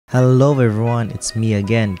Hello everyone, it's me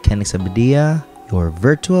again, Kenix, your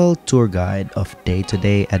virtual tour guide of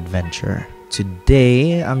Day2Day Adventure.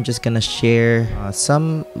 Today, I'm just gonna share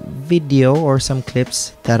some video or some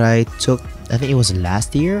clips that I took, I think it was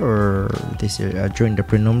last year or this year, during the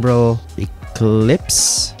penumbral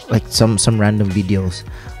eclipse, like some random videos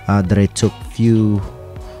that I took few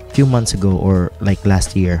months ago or like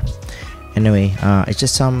last year. Anyway, it's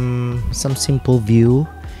just some simple view,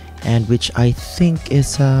 and which I think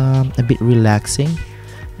is a bit relaxing,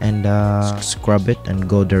 and scrub it and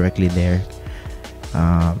go directly there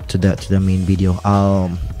to the main video.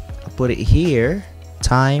 I'll put it here,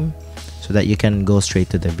 time, so that you can go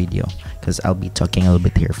straight to the video, because I'll be talking a little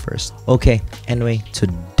bit here first. Okay, anyway,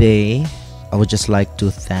 today I would just like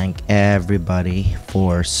to thank everybody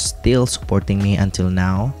for still supporting me until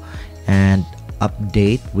now, and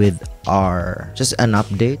update with an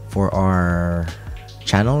update for our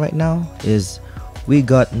channel right now is we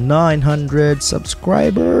got 900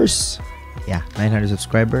 subscribers. Yeah, 900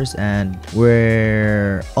 subscribers, and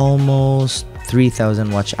we're almost 3,000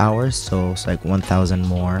 watch hours, so it's like 1,000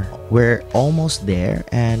 more. We're almost there,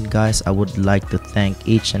 and guys, I would like to thank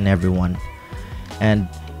each and everyone. And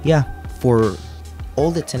yeah, for all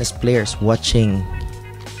the tennis players watching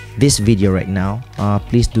this video right now,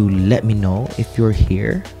 please do let me know if you're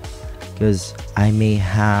here, because I may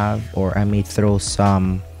have, or I may throw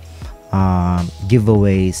some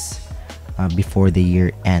giveaways before the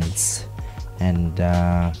year ends, and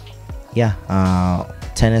yeah,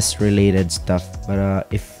 tennis related stuff. But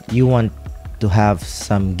if you want to have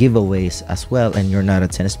some giveaways as well and you're not a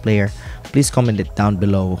tennis player, please comment it down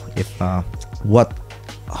below if what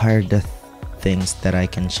are the things that I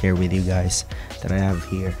can share with you guys that I have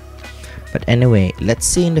here. But anyway, let's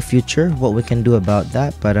see in the future what we can do about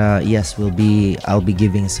that. But yes, I'll be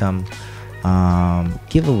giving some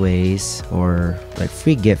giveaways or like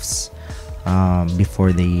free gifts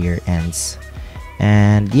before the year ends.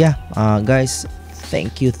 And yeah, guys,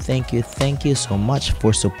 thank you so much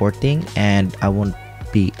for supporting, and I won't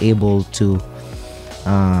be able to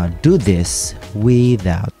do this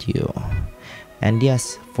without you. And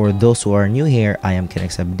yes, for those who are new here, I am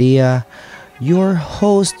Kenix, your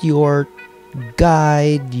host, your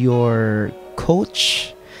guide, your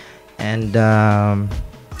coach, and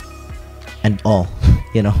all,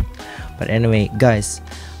 you know. But anyway, guys,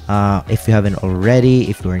 if you haven't already,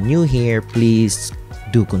 if you are new here, please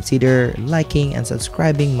do consider liking and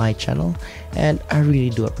subscribing my channel, and I really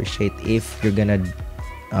do appreciate if you're gonna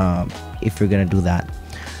do that.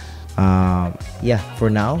 Yeah, for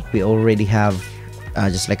now we already have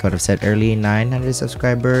just like what I've said earlier, 900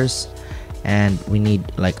 subscribers, and we need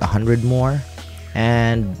like 100 more,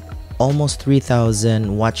 and almost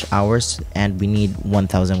 3,000 watch hours, and we need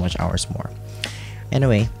 1,000 watch hours more.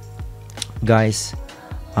 Anyway, guys,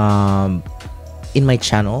 in my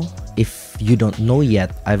channel, if you don't know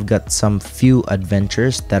yet, I've got some few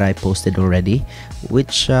adventures that I posted already,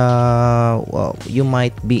 which well, you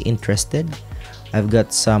might be interested. I've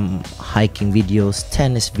got some hiking videos,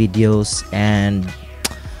 tennis videos, and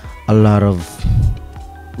a lot of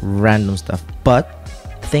random stuff. But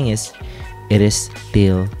the thing is, it is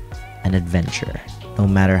still an adventure, no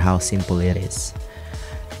matter how simple it is.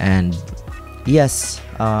 And yes,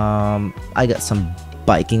 I got some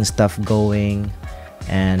biking stuff going,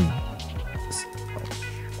 and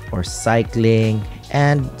or cycling,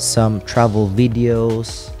 and some travel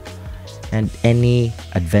videos, and any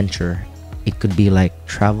adventure. It could be like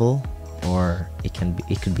travel, or it could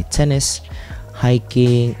be tennis,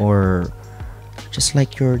 hiking, or just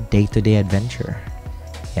like your day-to-day adventure.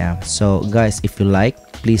 Yeah, so guys, if you like,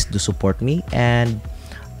 please do support me, and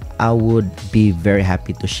I would be very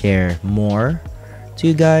happy to share more to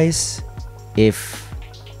you guys if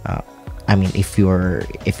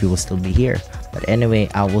you will still be here. But anyway,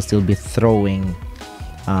 I will still be throwing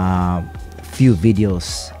few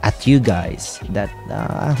videos at you guys that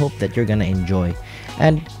I hope that you're gonna enjoy.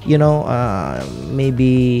 And you know,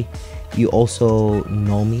 maybe you also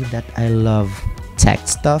know me that I love tech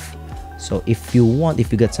stuff. So if you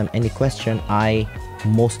got any question, I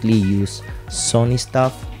mostly use Sony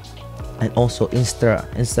stuff, and also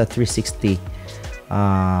Insta360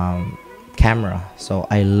 camera. So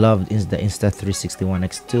I love the Insta360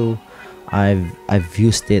 OneX2. I've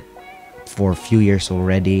used it for a few years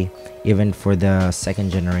already, even for the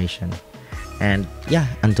second generation. And yeah,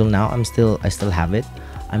 until now I still have it.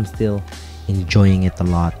 I'm still enjoying it a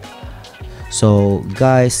lot. So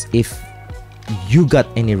guys, if you got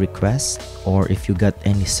any requests, or if you got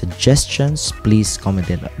any suggestions, please comment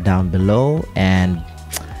it down below. And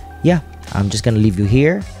yeah, I'm just gonna leave you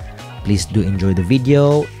here. Please do enjoy the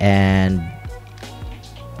video, and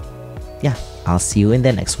yeah, I'll see you in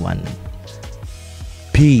the next one.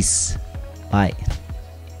 Peace. Bye.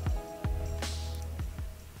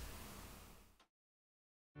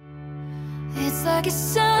 It's like a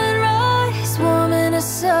sunrise warming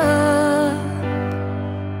us up,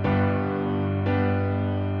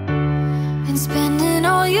 and spending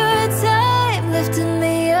all your time lifting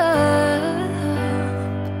me up.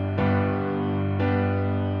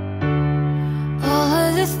 All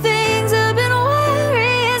of the things I've been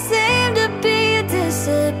worrying seem to be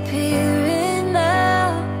disappearing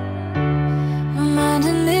now,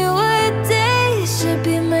 reminding me what days should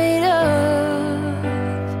be made of.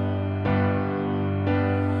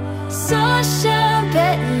 Sunshine,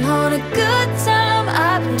 betting on a good time.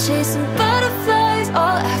 I've been chasing butterflies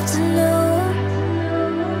all afternoon.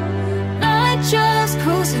 Night drives,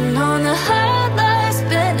 cruising on the highlights,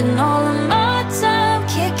 spending all of my time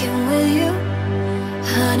kicking with you,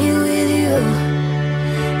 honey, with you.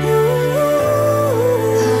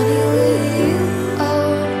 Honey, with you.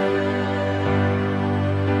 Oh,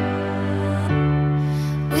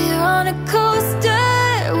 we're on a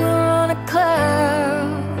coaster, we're on a cloud.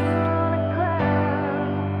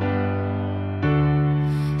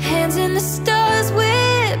 Hands in the stars,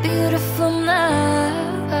 we're beautiful now.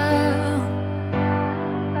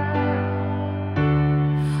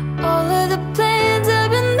 All of the plans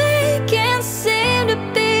I've been making seem to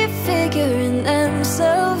be figuring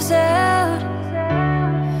themselves out.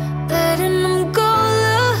 Letting them go,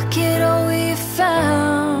 look at all we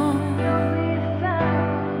found.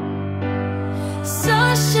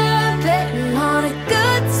 Sunshine, betting on a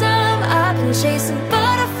good time. I've been chasing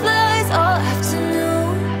butterflies all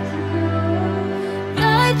afternoon.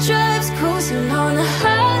 Night drives, cruising on the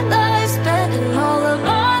highlights, spending all of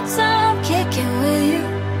my time kicking with you,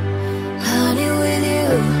 honey, with you.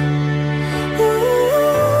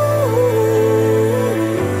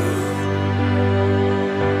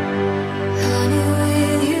 Honey,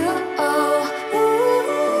 with you. Oh,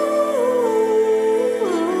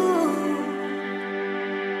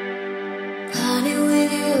 honey,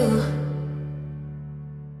 with you.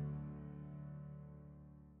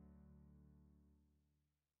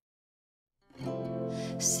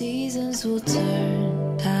 Seasons will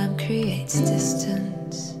turn, time creates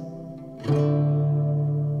distance.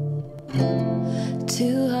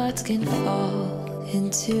 Two hearts can fall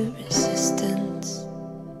into resistance.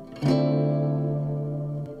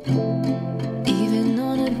 Even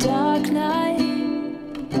on a dark night,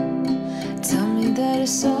 tell me that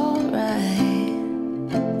it's alright.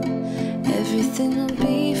 Everything will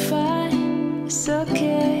be fine. It's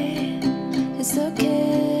okay, it's okay.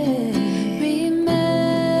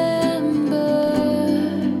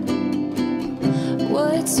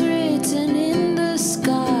 What's written in the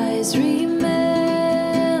skies, remember.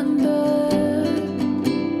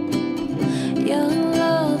 Young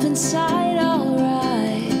love inside our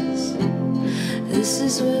eyes. This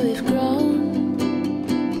is where we've grown.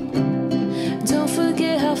 Don't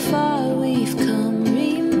forget how far we've come,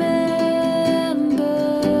 remember.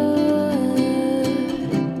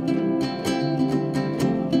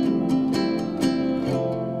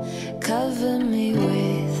 Cover me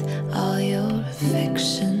with all your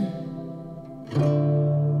affection.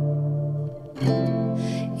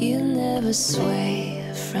 You never sway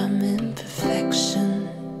from imperfection.